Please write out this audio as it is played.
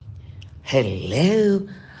Hello,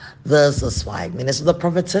 this is 5 minutes of the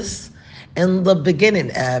prophetess. In the beginning,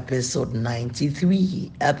 episode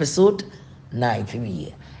 93. Episode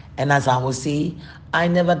 93. And as I will say, I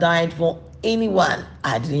never died for anyone.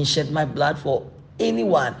 I didn't shed my blood for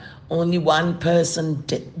anyone. Only one person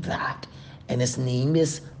did that. And his name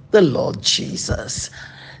is the Lord Jesus.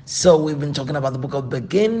 So we've been talking about the book of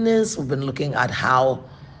beginnings. We've been looking at how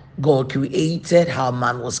God created, how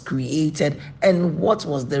man was created, and what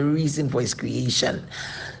was the reason for his creation.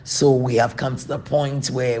 So we have come to the point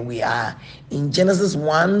where we are in Genesis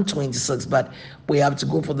 1:26, but we have to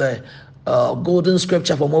go for the golden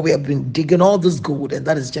scripture from where we have been digging all this gold, and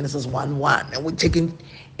that is Genesis 1:1. And we're taking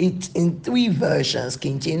it in three versions: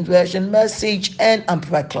 King James Version, Message, and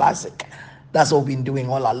Amplified Classic. That's what we've been doing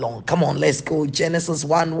all along. Come on, let's go. Genesis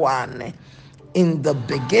 1:1. In the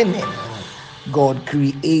beginning, God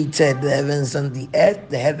created the heavens and the earth,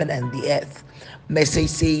 the heaven and the earth. Message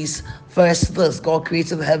says, first this, God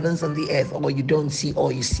created the heavens and the earth, or you don't see,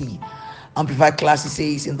 or you see. Amplified Classic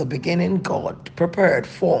says, in the beginning, God prepared,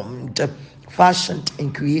 formed, fashioned,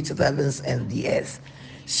 and created the heavens and the earth.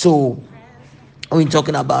 So, we're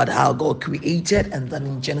talking about how God created, and then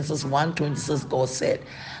in Genesis 1:26, God said,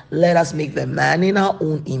 let us make the man in our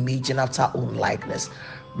own image and after our own likeness.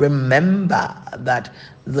 Remember that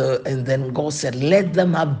and then God said, let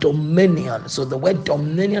them have dominion. So the word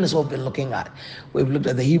dominion is what we've been looking at. We've looked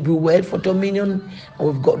at the Hebrew word for dominion, and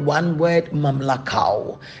we've got one word,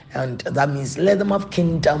 mamlakau, and that means let them have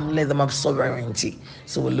kingdom, let them have sovereignty.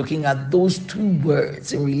 So we're looking at those two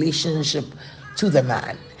words in relationship to the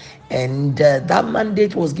man. And that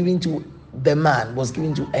mandate was given to the man, was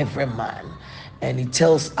given to every man. And it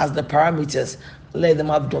tells us the parameters: let them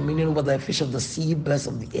have dominion over the fish of the sea, birds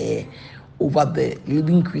of the air, over the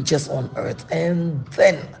living creatures on earth, and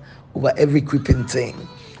then over every creeping thing.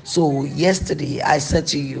 So, yesterday I said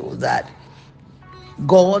to you that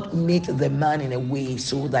God made the man in a way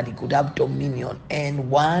so that he could have dominion. And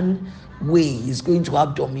one way he's going to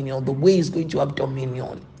have dominion, the way he's going to have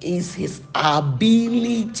dominion is his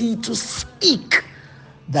ability to speak.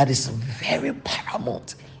 That is very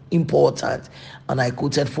paramount, important. And I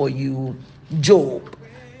quoted for you Job.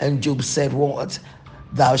 And Job said, what?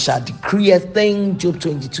 Thou shalt decree a thing, Job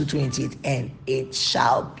 22:28, and it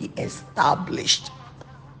shall be established.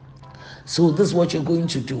 So this is what you're going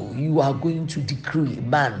to do. You are going to decree,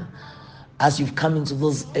 man, as you've come into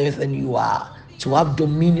this earth and you are to have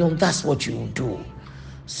dominion. That's what you do.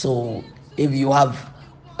 So if you have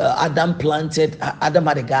Adam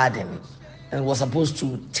had a garden and was supposed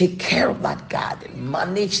to take care of that garden,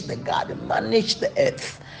 manage the garden, manage the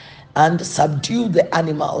earth, and subdue the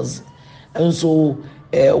animals. And so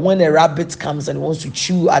when a rabbit comes and wants to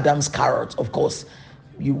chew Adam's carrot, of course,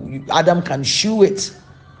 Adam can chew it,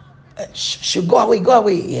 should go away, go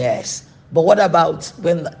away. Yes. But what about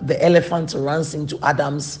when the elephant runs into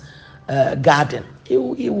Adam's garden? He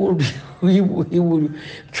will he will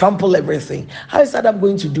trample everything. How is Adam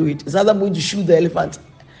going to do it? Is Adam going to shoot the elephant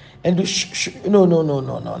and do no, no, no,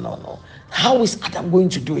 no, no, no, no. How is Adam going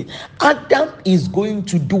to do it? Adam is going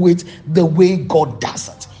to do it the way God does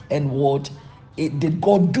it. And did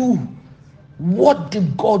God do? What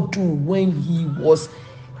did God do when he was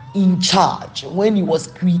in charge, when he was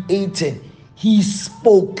creating? He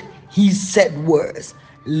spoke, he said words,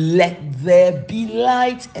 let there be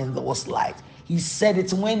light, and there was light. He said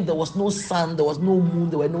it when there was no sun, there was no moon,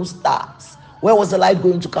 there were no stars. Where was the light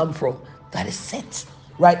going to come from? That is it.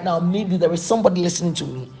 Right now, maybe there is somebody listening to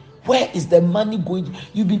me. Where is the money going?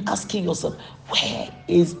 You've been asking yourself, where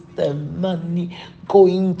is the money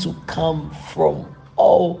going to come from?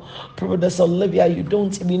 Oh, Professor Olivia, you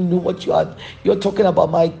don't even know what you're talking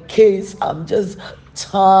about. My case, I'm just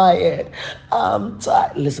tired. I'm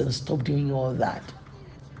tired. Listen, stop doing all that.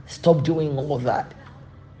 Stop doing all that.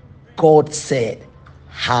 God said,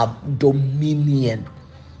 have dominion.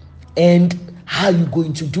 And how are you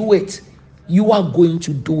going to do it? You are going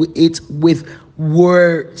to do it with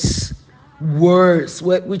words. Words.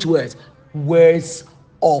 Which words? Words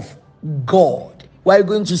of God. Why are you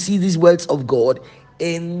going to see these words of God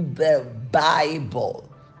in the Bible?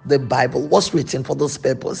 The Bible was written for this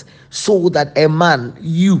purpose, so that a man,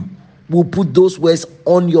 you, will put those words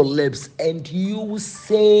on your lips and you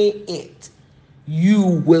say it.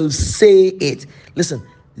 You will say it. Listen,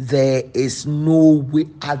 there is no way,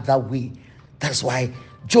 other way. That's why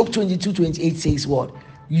Job 22:28 says what?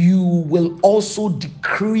 You will also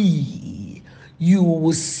decree. You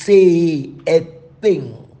will say a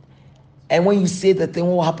thing. And when you say the thing,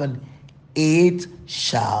 what will happen? It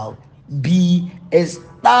shall be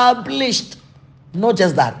established. Not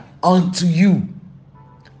just that, unto you.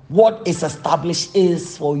 What is established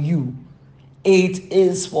is for you. It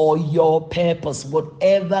is for your purpose.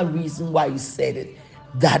 Whatever reason why you said it,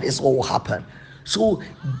 that is what will happen. So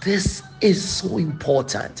this is so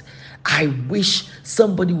important. I wish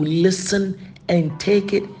somebody would listen and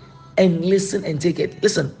take it, and listen and take it.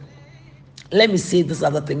 Listen, let me say this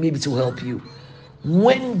other thing, maybe to help you.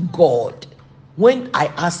 When God, when I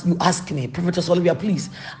ask you, ask me, Prophetess Olivia, please,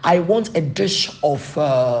 I want a dish of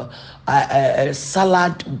a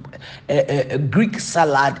salad, a Greek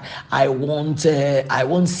salad. I want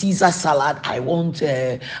Caesar salad. I want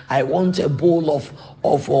a bowl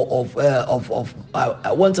I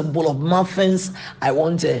want a bowl of muffins. I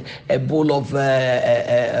want a bowl of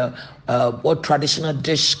what traditional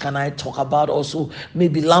dish can I talk about? Also,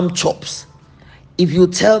 maybe lamb chops. If you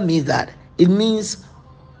tell me that, it means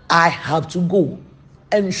I have to go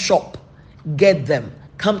and shop, get them,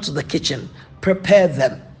 come to the kitchen, prepare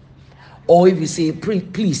them. Or if you say,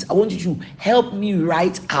 please, I want you to help me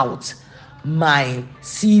write out my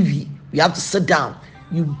CV. We have to sit down.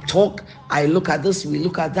 You talk, I look at this, we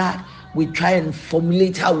look at that. We try and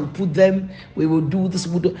formulate how we put them. We will do this.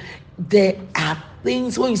 There are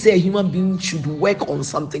things when you say a human being should work on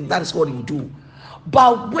something, that is what you do.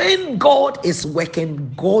 But when God is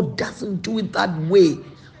working, God doesn't do it that way.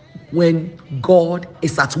 When God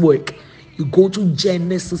is at work, you go to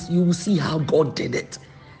Genesis, you will see how God did it.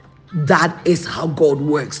 That is how God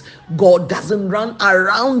works. God doesn't run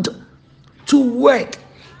around to work,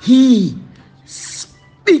 He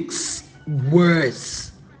speaks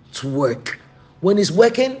words to work. When He's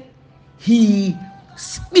working, He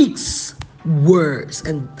speaks words.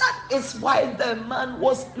 And that is why the man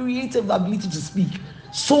was created, the ability to speak,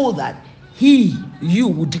 so that you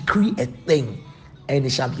will decree a thing and it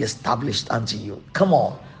shall be established unto you. Come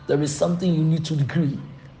on, there is something you need to decree,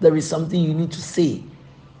 there is something you need to say.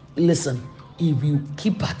 Listen, if you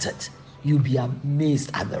keep at it, you'll be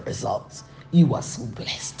amazed at the results. You are so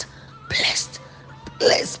blessed. Blessed.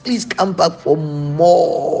 Blessed. Please come back for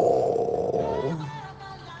more.